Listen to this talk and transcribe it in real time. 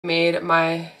Made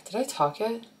my, did I talk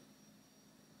yet?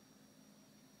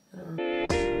 I don't know.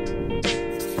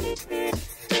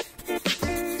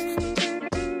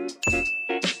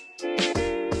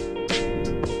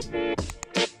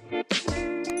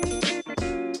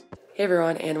 Hey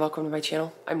everyone, and welcome to my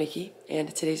channel. I'm Nikki, and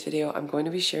in today's video I'm going to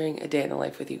be sharing a day in the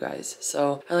life with you guys.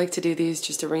 So I like to do these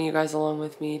just to bring you guys along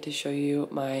with me to show you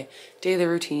my daily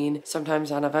routine,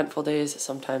 sometimes on eventful days,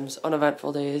 sometimes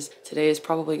uneventful days. Today is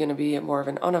probably going to be more of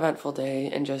an uneventful day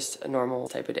and just a normal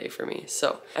type of day for me.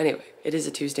 So anyway, it is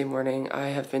a Tuesday morning. I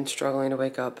have been struggling to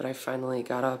wake up, but I finally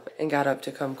got up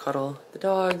to come cuddle the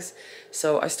dogs.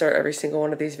 So I start every single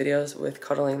one of these videos with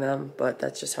cuddling them, but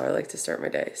that's just how I like to start my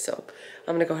day. So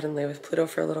I'm gonna go ahead and lay with Pluto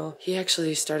for a little. He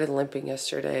actually started limping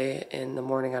yesterday in the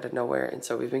morning out of nowhere, and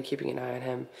so we've been keeping an eye on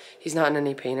him. He's not in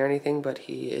any pain or anything, but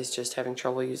he is just having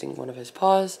trouble using one of his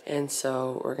paws, and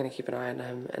so we're gonna keep an eye on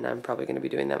him, and I'm probably gonna be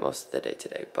doing that most of the day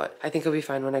today, but I think he'll be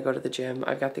fine when I go to the gym.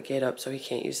 I've got the gate up so he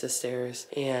can't use the stairs,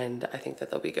 and I think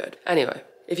that they'll be good. Anyway,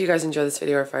 if you guys enjoy this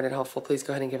video or find it helpful, please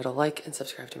go ahead and give it a like and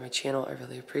subscribe to my channel. I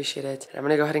really appreciate it. And I'm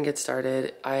gonna go ahead and get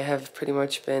started. I have pretty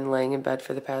much been laying in bed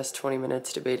for the past 20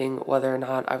 minutes debating whether or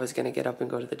not I was gonna get up and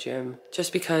go to the gym,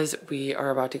 just because we are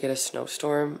about to get a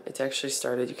snowstorm. It's actually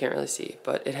started, you can't really see,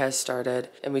 but it has started,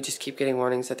 and we just keep getting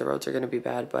warnings that the roads are gonna be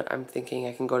bad, but I'm thinking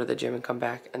I can go to the gym and come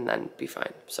back and then be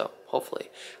fine. So hopefully.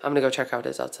 I'm gonna go check how it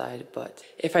is outside, but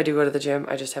if I do go to the gym,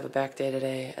 I just have a back day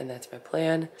today, and that's my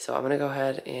plan. So I'm gonna go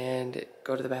ahead and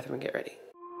go to the bathroom and get ready.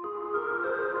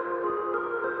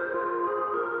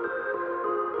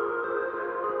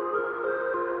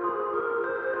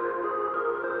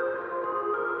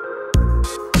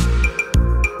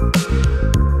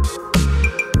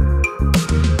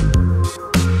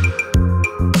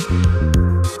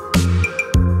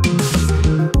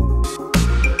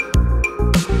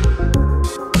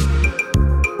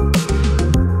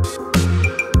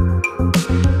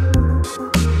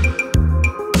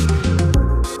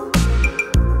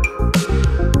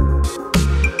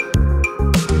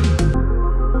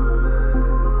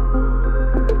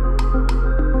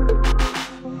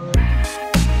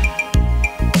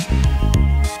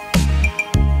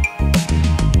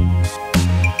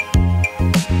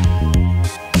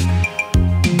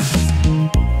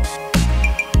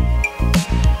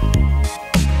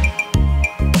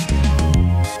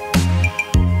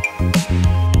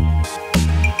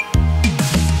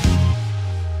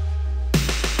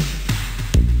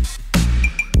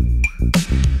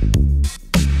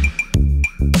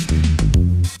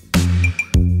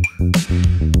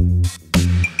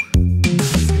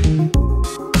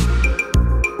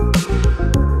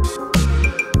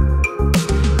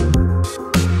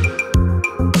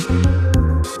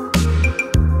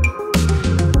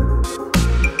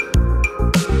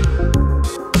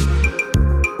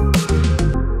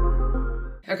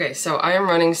 Okay, so I am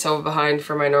running so behind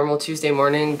for my normal Tuesday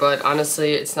morning, but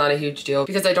honestly, it's not a huge deal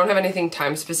because I don't have anything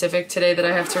time specific today that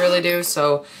I have to really do,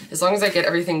 so as long as I get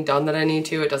everything done that I need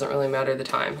to, it doesn't really matter the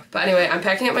time. But anyway, I'm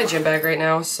packing up my gym bag right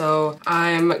now, so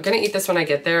I'm gonna eat this when I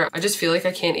get there. I just feel like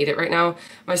I can't eat it right now.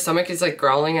 My stomach is like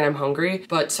growling and I'm hungry,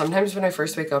 but sometimes when I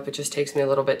first wake up, it just takes me a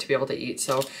little bit to be able to eat.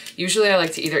 So usually I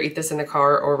like to either eat this in the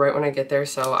car or right when I get there,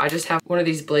 so I just have one of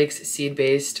these Blake's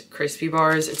seed-based crispy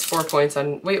bars. It's 4 points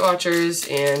on Weight Watchers,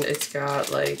 and it's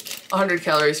got like 100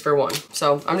 calories for one.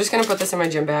 So I'm just gonna put this in my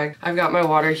gym bag. I've got my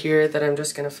water here that I'm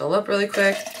just gonna fill up really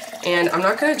quick. And I'm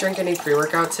not gonna drink any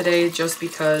pre-workout today just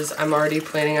because I'm already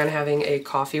planning on having a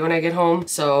coffee when I get home.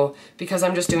 So because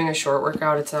I'm just doing a short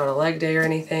workout, it's not a leg day or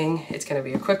anything, it's gonna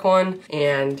be a quick one,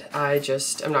 and I'm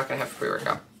not gonna have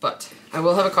pre-workout. But I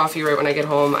will have a coffee right when I get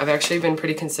home. I've actually been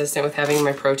pretty consistent with having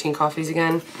my protein coffees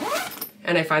again,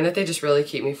 and I find that they just really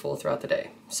keep me full throughout the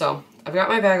day. So I've got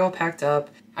my bag all packed up.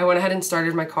 I went ahead and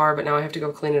started my car, but now I have to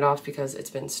go clean it off because it's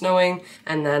been snowing.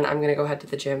 And then I'm gonna go head to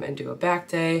the gym and do a back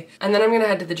day. And then I'm gonna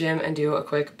head to the gym and do a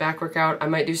quick back workout. I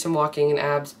might do some walking and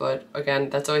abs, but again,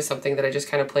 that's always something that I just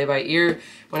kind of play by ear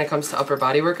when it comes to upper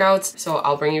body workouts. So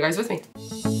I'll bring you guys with me.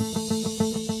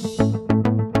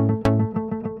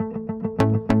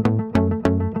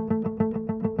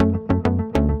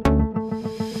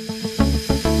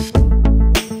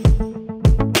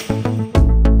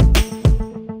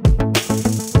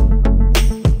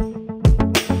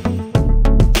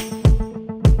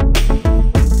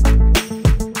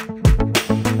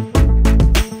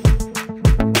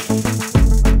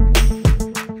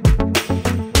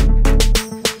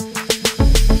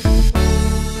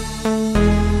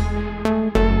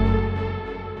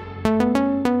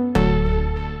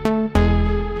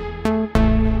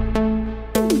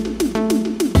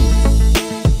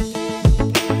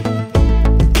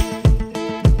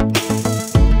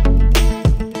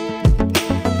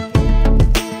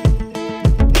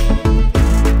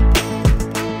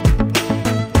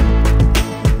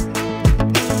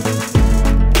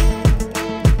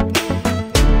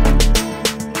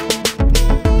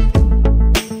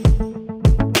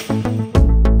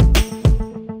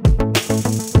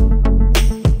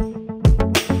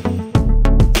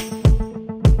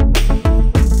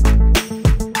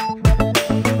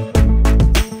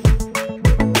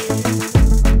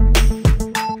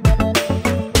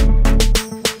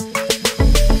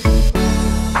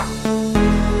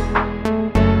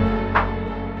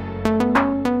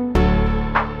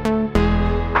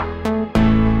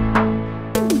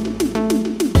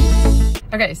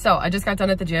 so I just got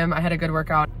done at the gym. I had a good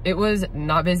workout. It was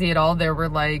not busy at all. There were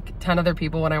like 10 other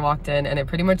people when I walked in, and it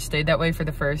pretty much stayed that way for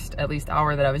the first at least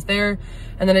hour that I was there.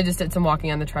 And then I just did some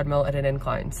walking on the treadmill at an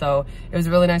incline. So it was a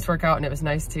really nice workout, and it was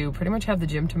nice to pretty much have the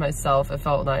gym to myself. It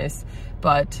felt nice,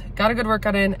 but got a good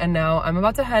workout in. And now I'm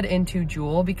about to head into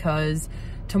Jewel because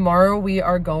tomorrow we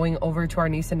are going over to our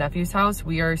niece and nephew's house.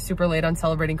 We are super late on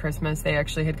celebrating Christmas. They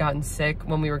actually had gotten sick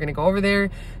when we were gonna go over there.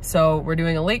 So we're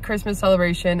doing a late Christmas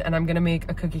celebration, and I'm gonna make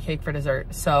a cookie cake for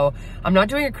dessert. So I'm not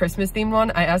doing a Christmas themed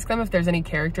one. I asked them if there's any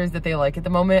characters that they like at the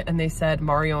moment, and they said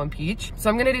Mario and Peach. So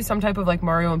I'm gonna do some type of like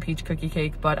Mario and Peach cookie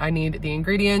cake, but I need the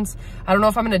ingredients. I don't know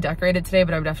if I'm gonna decorate it today,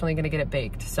 but I'm definitely gonna get it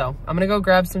baked. So I'm gonna go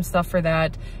grab some stuff for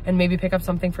that and maybe pick up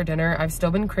something for dinner. I've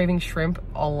still been craving shrimp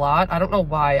a lot. I don't know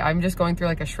why. I'm just going through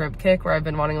like a shrimp kick where I've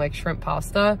been wanting like shrimp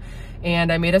pasta,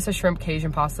 and I made us a shrimp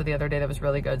Cajun pasta the other day that was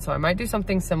really good. So I might do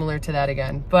something similar to that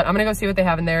again, but I'm gonna go see what they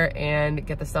have in there and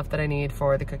get the stuff that I need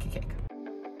for the cookie cake.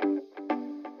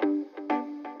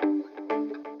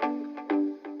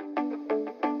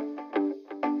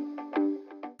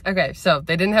 Okay, so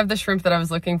they didn't have the shrimp that I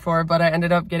was looking for, but I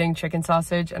ended up getting chicken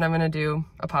sausage, and I'm gonna do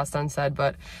a pasta instead.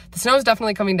 But the snow is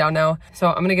definitely coming down now, so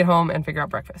I'm gonna get home and figure out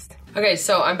breakfast. Okay,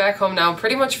 so I'm back home now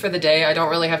pretty much for the day. I don't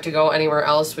really have to go anywhere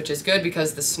else, which is good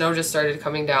because the snow just started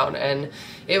coming down, and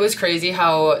it was crazy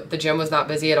how the gym was not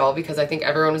busy at all because I think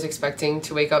everyone was expecting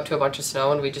to wake up to a bunch of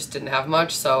snow, and we just didn't have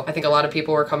much. So I think a lot of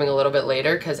people were coming a little bit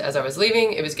later because as I was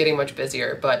leaving, it was getting much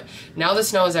busier. But now the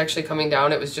snow is actually coming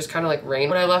down. It was just kind of like rain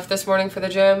when I left this morning for the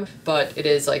gym, but it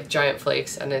is like giant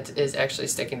flakes, and it is actually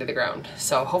sticking to the ground.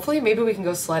 So hopefully maybe we can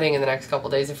go sledding in the next couple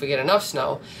days if we get enough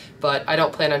snow, but I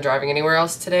don't plan on driving anywhere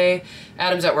else today.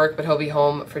 Adam's at work, but he'll be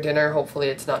home for dinner. Hopefully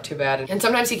it's not too bad. And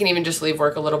sometimes he can even just leave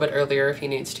work a little bit earlier if he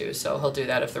needs to, so he'll do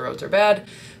that if the roads are bad.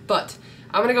 But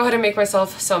I'm gonna go ahead and make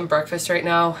myself some breakfast right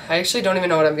now. I actually don't even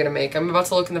know what I'm gonna make. I'm about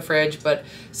to look in the fridge, but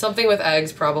something with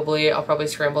eggs probably. I'll probably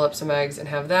scramble up some eggs and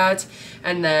have that.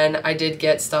 And then I did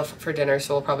get stuff for dinner,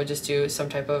 so we'll probably just do some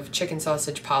type of chicken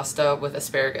sausage pasta with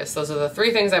asparagus. Those are the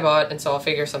 3 things I bought, and so I'll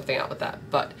figure something out with that.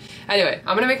 But anyway,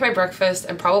 I'm gonna make my breakfast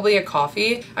and probably a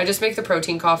coffee. I just make the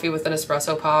protein coffee with an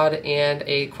espresso pod and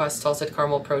a Quest salted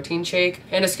caramel protein shake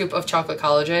and a scoop of chocolate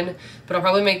collagen. But I'll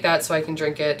probably make that so I can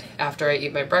drink it after I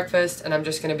eat my breakfast, and I'm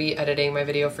just gonna be editing my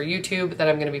video for YouTube that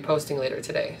I'm gonna be posting later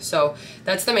today. So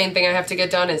that's the main thing I have to get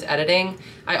done is editing.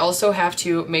 I also have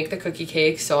to make the cookie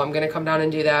cake, so I'm gonna come down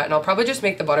and do that, and I'll probably just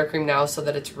make the buttercream now so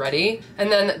that it's ready.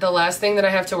 And then the last thing that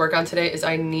I have to work on today is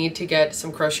I need to get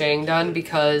some crocheting done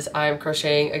because I'm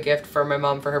crocheting a gift for my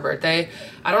mom for her birthday.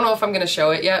 I don't know if I'm gonna show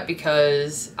it yet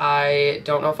because I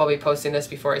don't know if I'll be posting this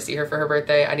before I see her for her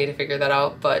birthday. I need to figure that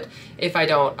out, but if I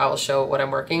don't, I will show what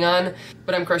I'm working on.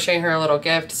 But I'm crocheting her a little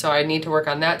gift, so I need to work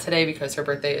on that today because her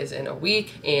birthday is in a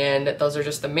week, and those are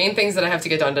just the main things that I have to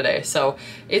get done today. So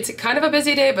it's kind of a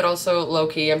busy day, but also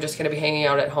low-key. I'm just gonna be hanging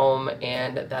out at home,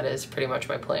 and that is pretty much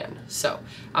my plan. So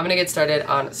I'm gonna get started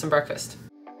on some breakfast.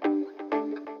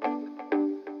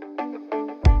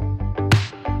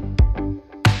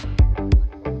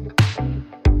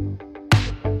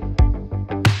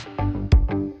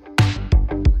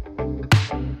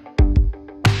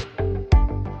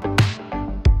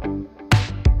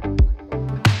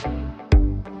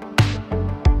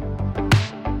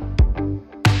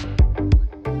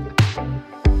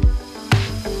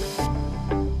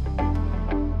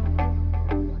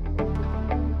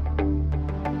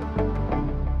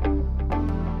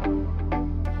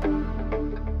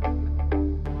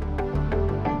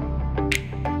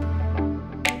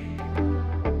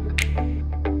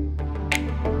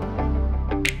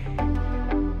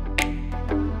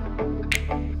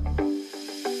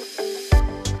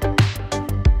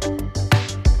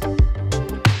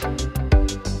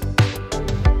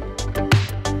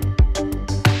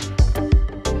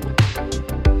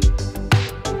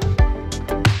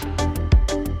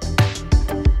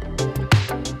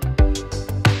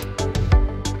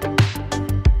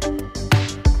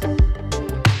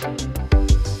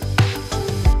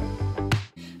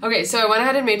 Okay, so I went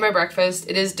ahead and made my breakfast.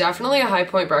 It is definitely a high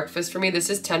point breakfast for me. This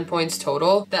is 10 points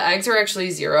total. The eggs are actually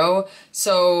 0.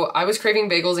 So I was craving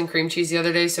bagels and cream cheese the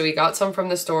other day, so we got some from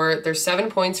the store. There's 7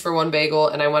 points for 1 bagel,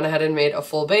 and I went ahead and made a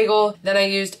full bagel. Then I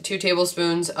used 2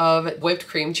 tablespoons of whipped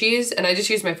cream cheese, and I just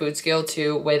used my food scale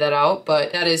to weigh that out,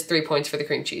 but that is 3 points for the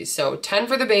cream cheese. So 10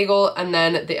 for the bagel, and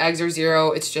then the eggs are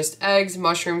 0. It's just eggs,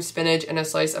 mushrooms, spinach, and a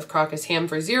slice of Crocus ham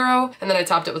for 0. And then I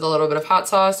topped it with a little bit of hot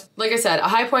sauce. Like I said, a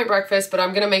high point breakfast, but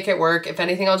I'm gonna make it work. If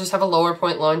anything, I'll just have a lower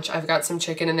point lunch. I've got some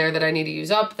chicken in there that I need to use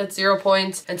up. That's 0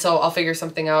 points. And so I'll figure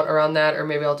something out around that, or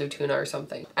maybe I'll do tuna or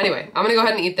something. Anyway, I'm gonna go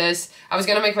ahead and eat this. I was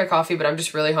gonna make my coffee, but I'm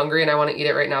just really hungry and I wanna eat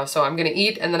it right now. So I'm gonna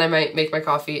eat and then I might make my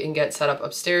coffee and get set up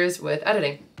upstairs with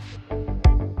editing.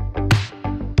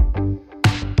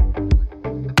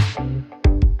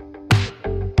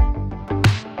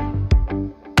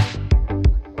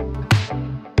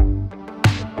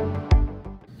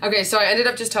 Okay, so I ended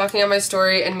up just talking on my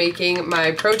story and making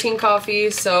my protein coffee.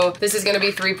 So this is gonna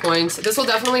be 3 points. This will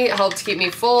definitely help to keep me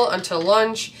full until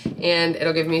lunch, and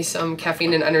it'll give me some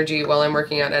caffeine and energy while I'm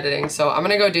working on editing. So I'm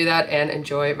gonna go do that and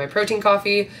enjoy my protein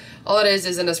coffee. All it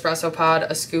is an espresso pod,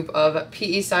 a scoop of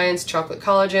PE Science chocolate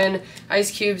collagen,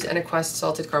 ice cubes, and a Quest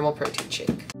salted caramel protein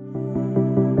shake.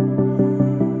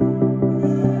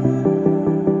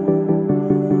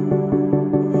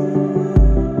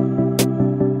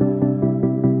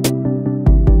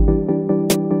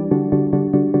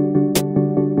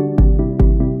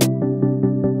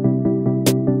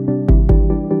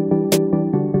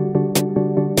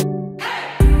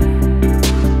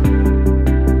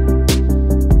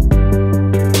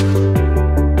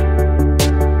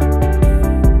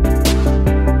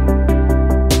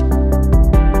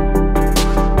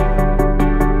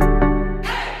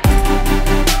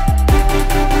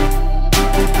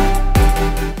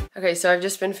 Okay, so I've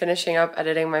just been finishing up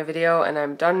editing my video and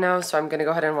I'm done now, so I'm gonna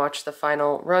go ahead and watch the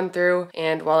final run through,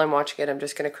 and while I'm watching it, I'm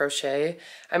just gonna crochet.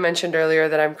 I mentioned earlier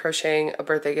that I'm crocheting a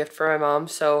birthday gift for my mom,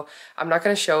 so I'm not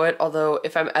gonna show it, although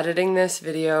if I'm editing this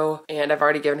video and I've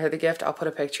already given her the gift, I'll put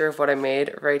a picture of what I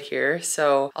made right here,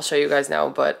 so I'll show you guys now,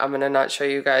 but I'm gonna not show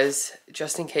you guys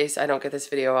just in case I don't get this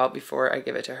video out before I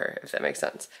give it to her, if that makes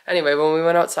sense. Anyway, when we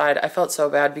went outside, I felt so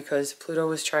bad because Pluto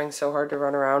was trying so hard to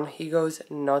run around. He goes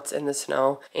nuts in the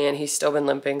snow, and he's still been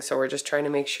limping, so we're just trying to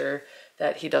make sure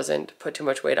that he doesn't put too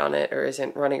much weight on it or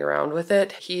isn't running around with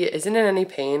it. He isn't in any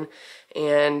pain,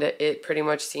 and it pretty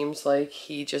much seems like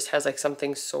he just has like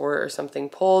something sore or something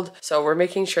pulled. So we're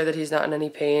making sure that he's not in any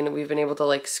pain. We've been able to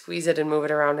like squeeze it and move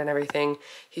it around and everything.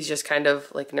 He's just kind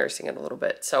of like nursing it a little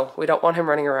bit. So we don't want him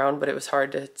running around, but it was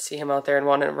hard to see him out there and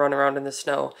want to run around in the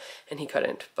snow, and he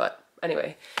couldn't. But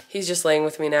anyway, he's just laying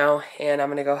with me now, and I'm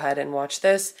gonna go ahead and watch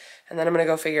this, and then I'm gonna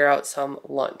go figure out some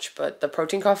lunch. But the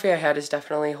protein coffee I had is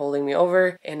definitely holding me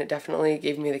over, and it definitely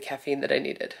gave me the caffeine that I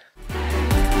needed.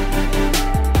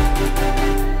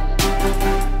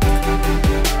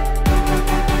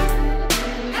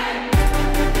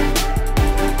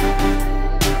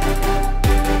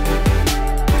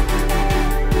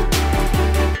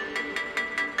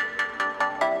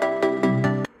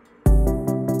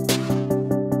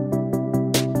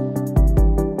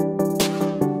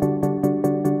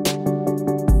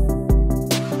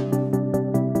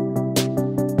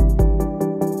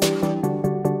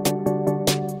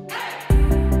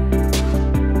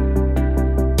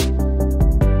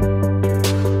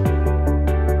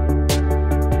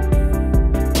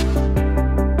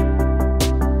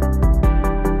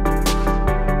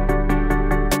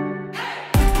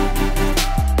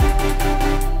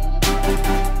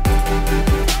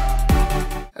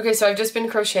 Okay, so I've just been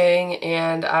crocheting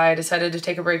and I decided to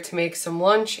take a break to make some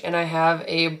lunch, and I have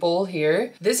a bowl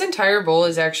here. This entire bowl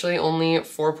is actually only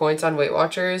 4 points on Weight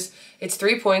Watchers. It's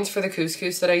 3 points for the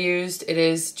couscous that I used. It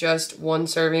is just 1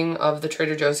 serving of the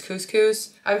Trader Joe's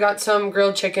couscous. I've got some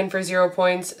grilled chicken for 0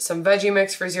 points, some veggie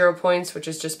mix for 0 points, which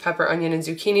is just pepper, onion, and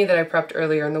zucchini that I prepped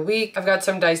earlier in the week. I've got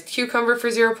some diced cucumber for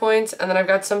 0 points, and then I've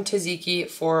got some tzatziki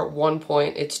for 1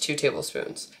 point. It's 2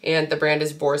 tablespoons, and the brand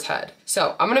is Boar's Head.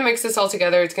 So I'm gonna mix this all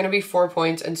together. It's gonna be 4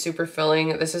 points and super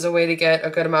filling. This is a way to get a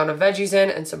good amount of veggies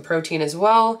in and some protein as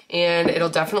well, and it'll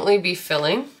definitely be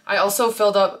filling. I also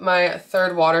filled up my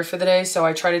 3rd water for the day, so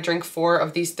I try to drink 4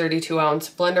 of these 32-ounce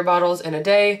blender bottles in a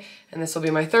day, and this will be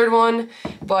my 3rd one.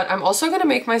 But I'm also gonna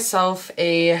make myself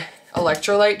a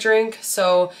electrolyte drink.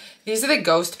 So these are the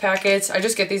Ghost packets. I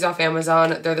just get these off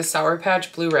Amazon. They're the Sour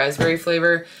Patch Blue Raspberry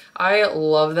flavor. I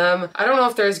love them. I don't know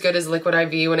if they're as good as Liquid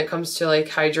IV when it comes to like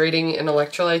hydrating and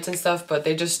electrolytes and stuff, but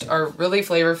they just are really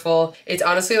flavorful. It's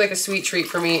honestly like a sweet treat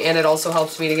for me, and it also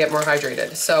helps me to get more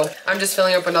hydrated. So I'm just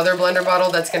filling up another blender bottle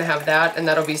that's gonna have that, and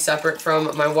that'll be separate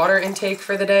from my water intake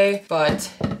for the day. But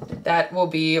that will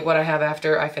be what I have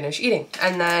after I finish eating.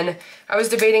 And then I was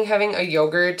debating having a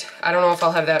yogurt. I don't know if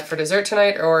I'll have that for dessert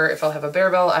tonight or if I'll have a Bear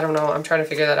Bell. I don't know. I'm trying to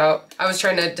figure that out. I was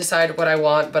trying to decide what I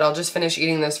want, but I'll just finish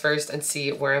eating this first and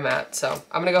see where I'm at. So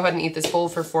I'm gonna go ahead and eat this bowl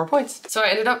for 4 points. So I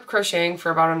ended up crocheting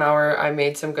for about an hour. I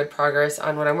made some good progress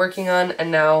on what I'm working on,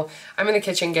 and now I'm in the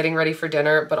kitchen getting ready for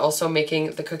dinner, but also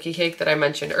making the cookie cake that I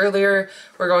mentioned earlier.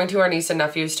 We're going to our niece and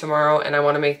nephew's tomorrow, and I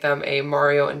want to make them a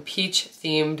Mario and Peach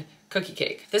themed cookie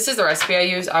cake. This is the recipe I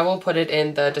use. I will put it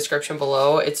in the description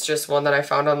below. It's just one that I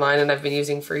found online and I've been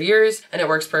using for years, and it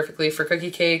works perfectly for cookie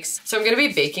cakes. So I'm gonna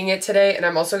be baking it today, and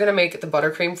I'm also gonna make the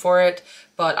buttercream for it,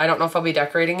 but I don't know if I'll be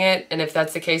decorating it. And if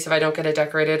that's the case, if I don't get it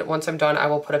decorated, once I'm done, I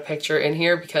will put a picture in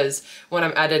here, because when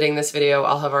I'm editing this video,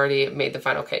 I'll have already made the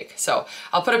final cake. So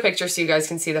I'll put a picture so you guys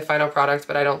can see the final product,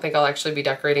 but I don't think I'll actually be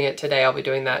decorating it today. I'll be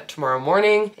doing that tomorrow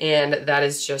morning, and that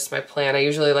is just my plan. I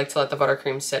usually like to let the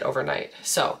buttercream sit overnight.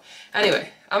 So anyway,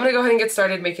 I'm gonna go ahead and get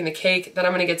started making the cake. Then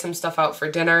I'm gonna get some stuff out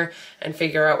for dinner and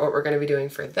figure out what we're gonna be doing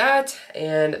for that.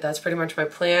 And that's pretty much my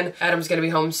plan. Adam's gonna be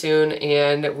home soon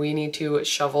and we need to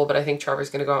shovel, but I think Trevor's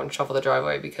gonna go out and shovel the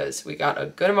driveway because we got a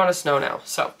good amount of snow now.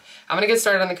 So I'm gonna get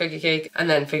started on the cookie cake and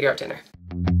then figure out dinner.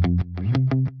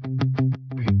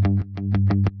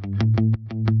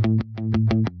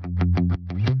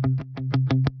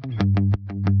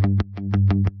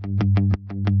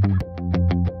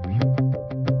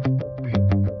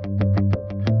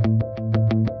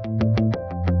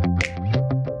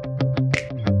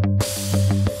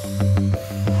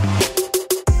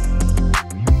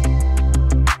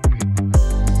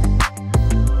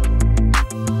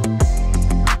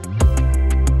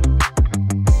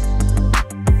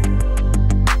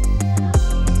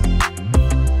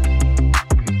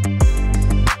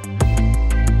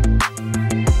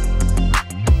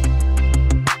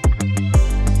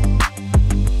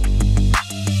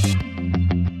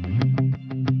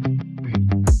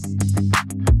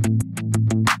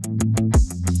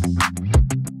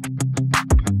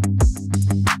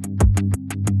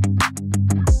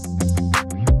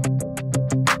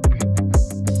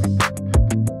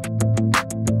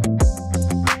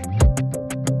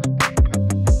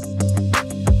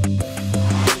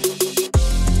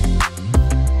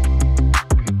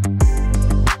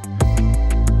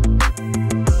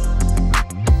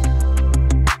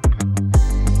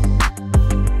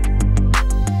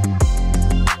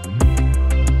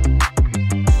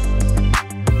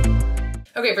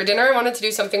 Okay, for dinner I wanted to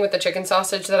do something with the chicken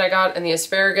sausage that I got and the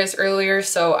asparagus earlier,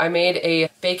 so I made a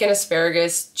bacon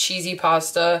asparagus cheesy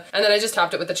pasta, and then I just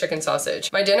topped it with the chicken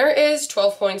sausage. My dinner is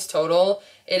 12 points total.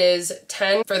 It is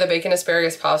 10 for the bacon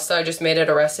asparagus pasta. I just made it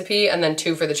a recipe, and then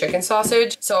 2 for the chicken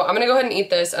sausage. So I'm gonna go ahead and eat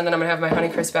this, and then I'm gonna have my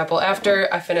Honeycrisp apple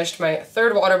after. I finished my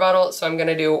 3rd water bottle, so I'm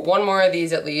gonna do 1 more of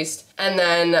these at least. And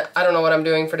then I don't know what I'm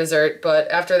doing for dessert, but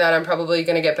after that I'm probably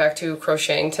gonna get back to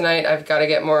crocheting tonight. I've gotta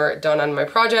get more done on my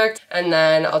project, and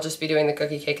then I'll just be doing the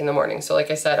cookie cake in the morning. So like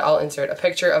I said, I'll insert a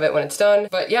picture of it when it's done.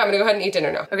 But yeah, I'm gonna go ahead and eat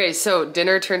dinner now. Okay, so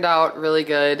dinner turned out really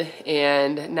good,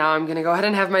 and now I'm gonna go ahead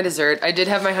and have my dessert. I did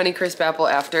have my Honeycrisp apple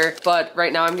after, but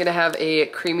right now I'm gonna have a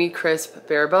creamy crisp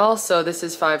Bear Bell. So this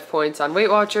is 5 points on Weight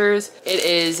Watchers. It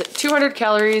is 200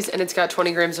 calories and it's got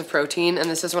 20 grams of protein, and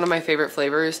this is one of my favorite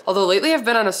flavors. Although lately I've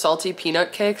been on a salty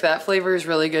peanut cake. That flavor is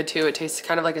really good too. It tastes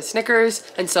kind of like a Snickers,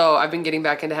 and so I've been getting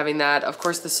back into having that. Of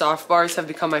course, the soft bars have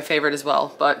become my favorite as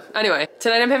well. But anyway,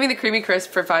 tonight I'm having the creamy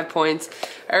crisp for 5 points.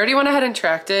 I already went ahead and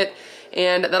tracked it,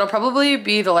 and that'll probably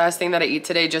be the last thing that I eat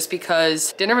today, just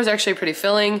because dinner was actually pretty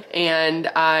filling and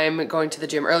I'm going to the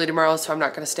gym early tomorrow, so I'm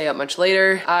not gonna stay up much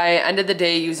later. I ended the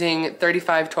day using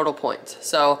 35 total points.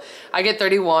 So I get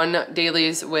 31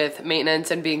 dailies with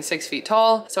maintenance and being 6 feet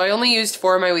tall. So I only used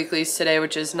 4 of my weeklies today,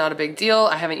 which is not a big deal.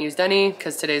 I haven't used any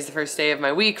because today's the first day of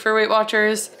my week for Weight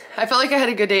Watchers. I felt like I had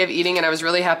a good day of eating, and I was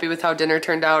really happy with how dinner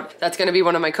turned out. That's gonna be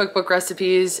one of my cookbook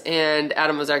recipes, and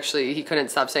Adam was actually, he couldn't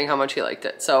stop saying how much he liked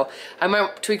it. So I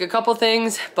might tweak a couple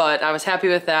things, but I was happy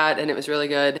with that and it was really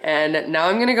good. And now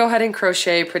I'm gonna go ahead and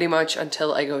crochet pretty much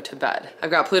until I go to bed. I've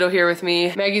got Pluto here with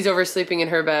me. Maggie's oversleeping in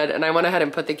her bed, and I went ahead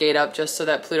and put the gate up just so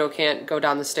that Pluto can't go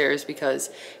down the stairs, because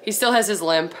he still has his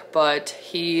limp, but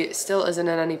he still isn't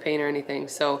in any pain or anything.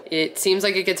 So it seems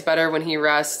like it gets better when he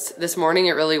rests. This morning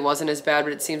it really wasn't as bad,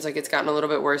 but it seems like it's gotten a little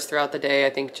bit worse throughout the day, I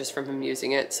think just from him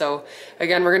using it. So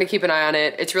again, we're gonna keep an eye on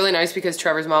it. It's really nice because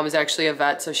Trevor's mom is actually a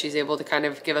vet, so she's able to kind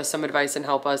of give us some advice and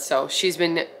help us. So she's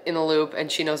been in the loop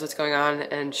and she knows what's going on,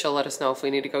 and she'll let us know if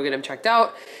we need to go get him checked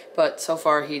out. But so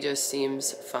far he just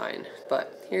seems fine.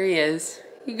 But here he is.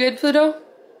 You good, Pluto?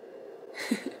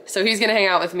 So he's gonna hang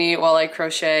out with me while I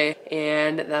crochet,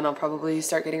 and then I'll probably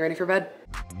start getting ready for bed.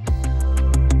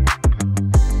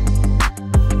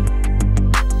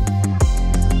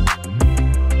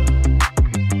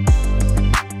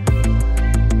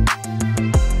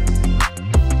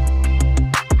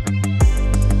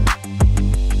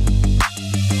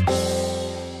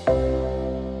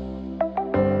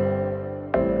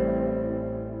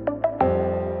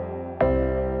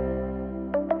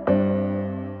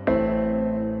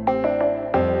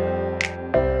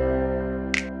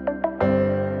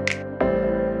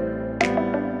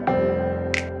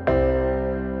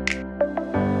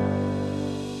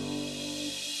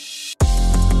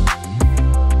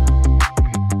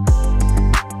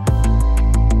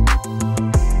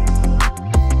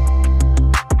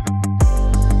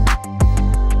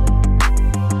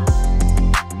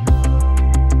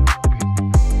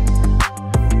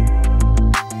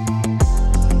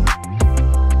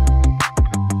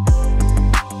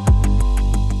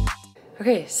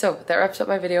 so that wraps up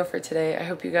my video for today. I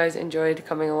hope you guys enjoyed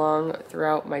coming along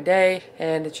throughout my day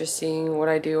and just seeing what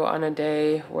I do on a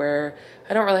day where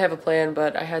I don't really have a plan,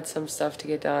 but I had some stuff to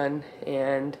get done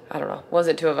and I don't know,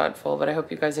 wasn't too eventful, but I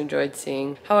hope you guys enjoyed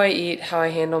seeing how I eat, how I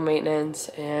handle maintenance,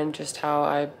 and just how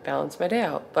I balance my day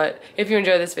out. But if you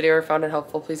enjoyed this video or found it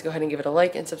helpful, please go ahead and give it a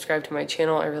like and subscribe to my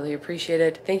channel. I really appreciate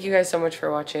it. Thank you guys so much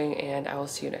for watching, and I will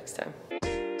see you next time.